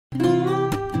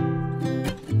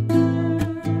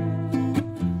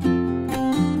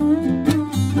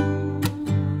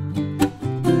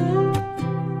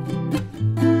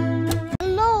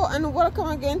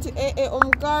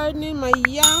happening? My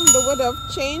yam, the weather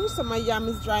have changed, so my yam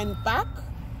is drying back.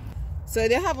 So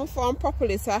they haven't formed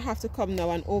properly, so I have to come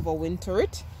now and overwinter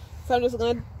it. So I'm just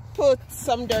gonna put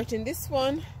some dirt in this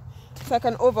one so I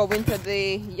can overwinter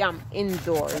the yam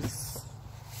indoors.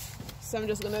 So I'm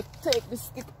just gonna take the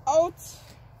stick out.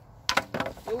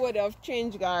 The weather have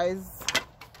changed, guys.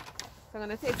 So I'm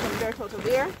gonna take some dirt out of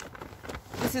here.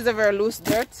 This is a very loose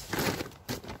dirt.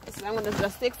 So I'm gonna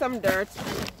just take some dirt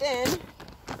and then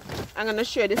I'm gonna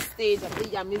show you the stage that the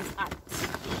yam is at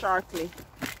shortly.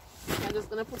 I'm just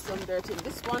gonna put some dirt in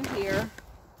this one here.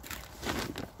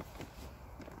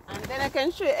 And then I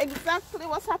can show you exactly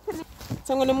what's happening.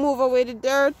 So I'm gonna move away the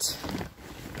dirt.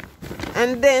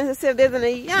 And then to see if there's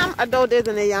any yam. I doubt there's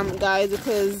any yam, guys,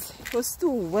 because it was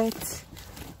too wet.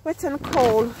 Wet and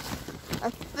cold. I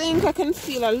think I can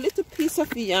feel a little piece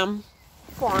of yam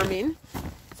forming.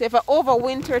 So if I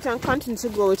overwinter it and continue to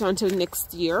grow it until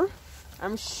next year,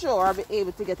 I'm sure I'll be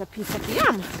able to get a piece of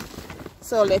yam.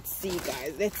 So let's see,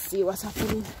 guys. Let's see what's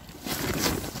happening.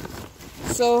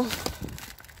 So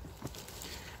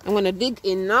I'm gonna dig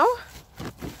in now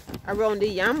around the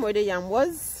yam where the yam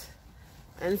was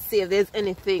and see if there's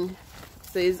anything.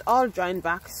 So it's all drying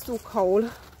back. It's too cold.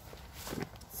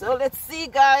 So let's see,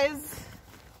 guys.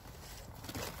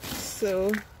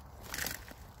 So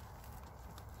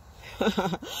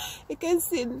you can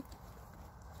see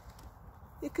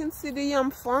the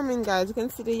yam forming, guys. You can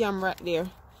see the yam right there.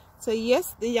 So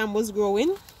yes, the yam was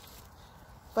growing,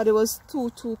 but it was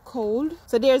too cold.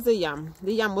 So there's the yam.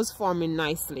 The yam was forming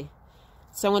nicely.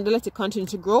 So I'm going to let it continue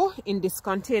to grow in this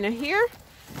container here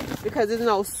because it's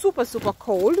now super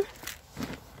cold.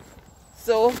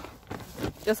 So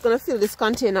just going to fill this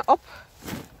container up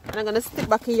and I'm going to stick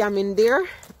back a yam in there.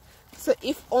 So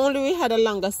if only we had a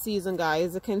longer season,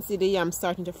 guys, you can see the yam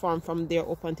starting to form from there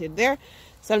up until there.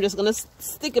 So I'm just going to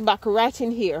stick it back right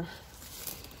in here.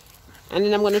 And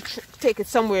then I'm going to take it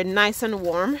somewhere nice and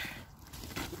warm.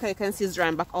 Okay, you can see it's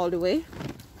drying back all the way.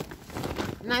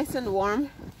 Nice and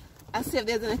warm. I'll see if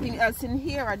there's anything else in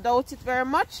here. I doubt it very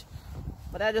much.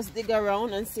 But I just dig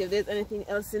around and see if there's anything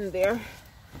else in there.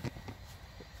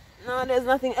 No, there's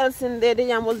nothing else in there. The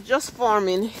yam was just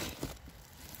forming.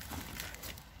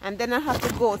 And then I have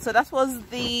to go. So that was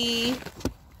the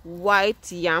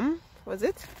white yam. Was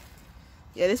it?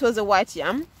 Yeah, this was the white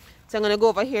yam. So I'm going to go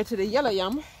over here to the yellow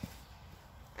yam.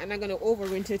 And I'm going to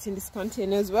overwinter it in this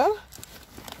container as well.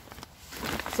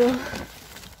 So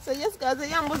yes, guys, the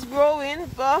yam was growing.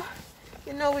 But,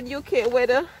 you know, with UK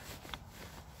weather,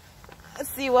 let's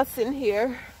see what's in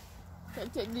here.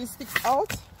 Can take these sticks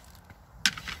out.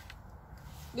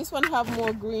 This one have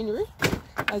more greenery,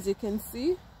 as you can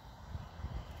see.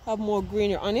 Have more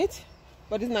greenery on it,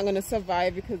 but it's not going to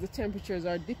survive because the temperatures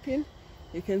are dipping.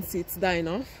 You can see it's dying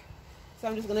off. So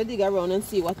I'm just going to dig around and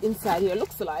see what inside here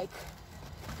looks like.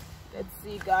 Let's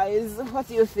see, guys, what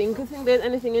do you think? You think there's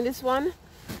anything in this one?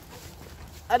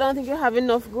 I don't think you have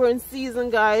enough growing season,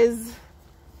 guys.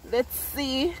 Let's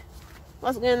see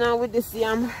what's going on with this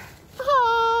yam.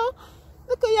 Ah,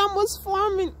 look, a yam was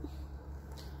forming.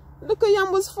 Look, a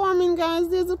yam was forming, guys.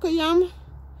 There's look, a yam.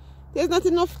 There's not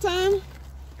enough time.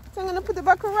 So I'm going to put it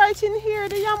back right in here.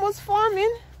 The yam was forming,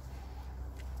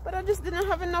 but I just didn't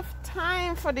have enough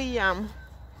time for the yam.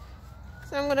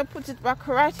 So I'm going to put it back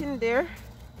right in there.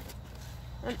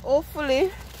 And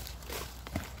hopefully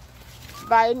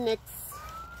by next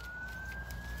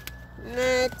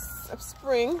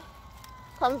spring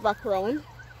comes back around,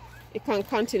 it can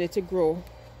continue to grow.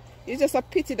 It's just a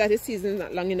pity that the season is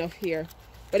not long enough here.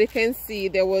 But you can see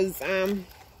there was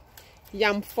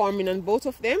yam forming on both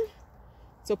of them.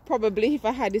 So probably if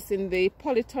I had this in the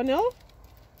polytunnel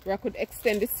where I could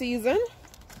extend the season,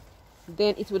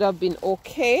 then it would have been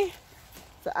okay.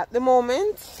 So at the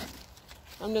moment,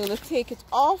 I'm going to take it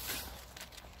off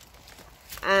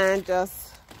and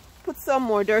just put some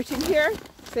more dirt in here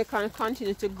so it can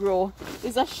continue to grow.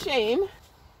 It's a shame,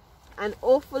 and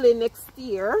hopefully next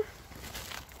year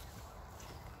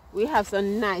we have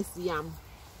some nice yam.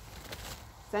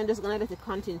 So I'm just going to let it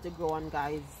continue to grow on,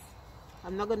 guys.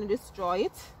 I'm not going to destroy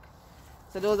it.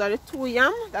 So those are the 2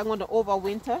 yam that I'm going to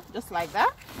overwinter just like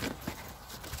that.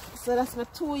 So that's my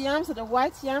 2 yams. So the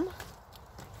white yam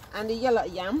and the yellow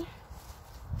yam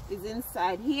is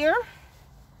inside here,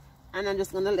 and I'm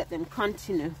just going to let them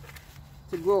continue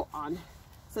to grow on.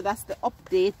 So that's the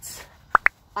update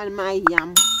on my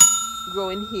yam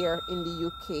growing here in the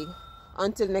UK.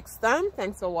 Until next time,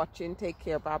 thanks for watching. Take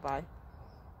care. Bye bye.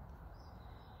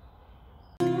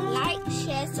 Like,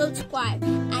 share, subscribe,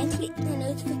 and click the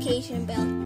notification bell.